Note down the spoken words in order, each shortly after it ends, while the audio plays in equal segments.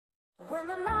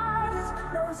when the night is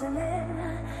closing in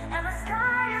and the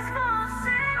sky is full of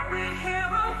sin, we hear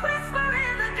a whisper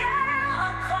in the gale,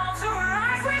 a call to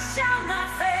rise, we shall not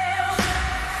fail.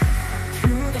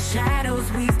 Through the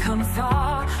shadows we've come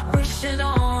far, wishing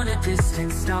on a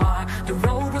distant star. The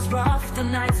road was rough, the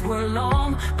nights were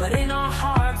long, but in our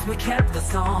hearts we kept the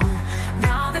song.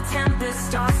 Now the tempest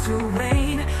starts to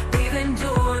rain, we've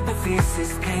endured the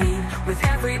fiercest pain. With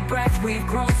every breath we've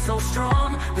grown so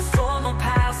strong, the storm will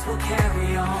pass, we'll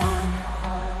carry on.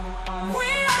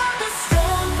 We are the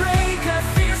storm breaker,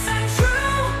 fierce and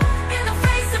true. In the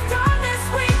face of darkness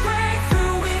we break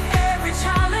through. With every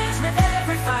challenge, with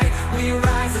every fight, we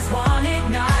rise as one,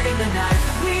 igniting the night.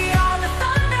 We are the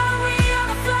thunder, we are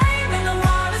the flame. In the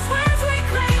wildest winds we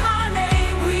claim our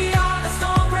name. We are the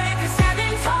storm breaker,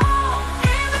 standing tall.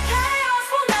 In the chaos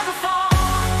we'll never fall.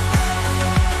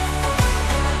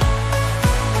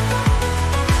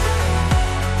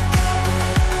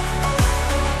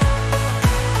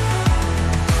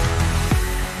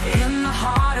 In the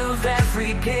heart of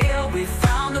every gale, we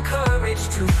found the courage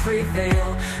to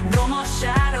prevail. No more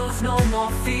shadows, no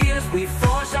more fears, we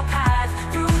forged our path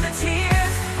through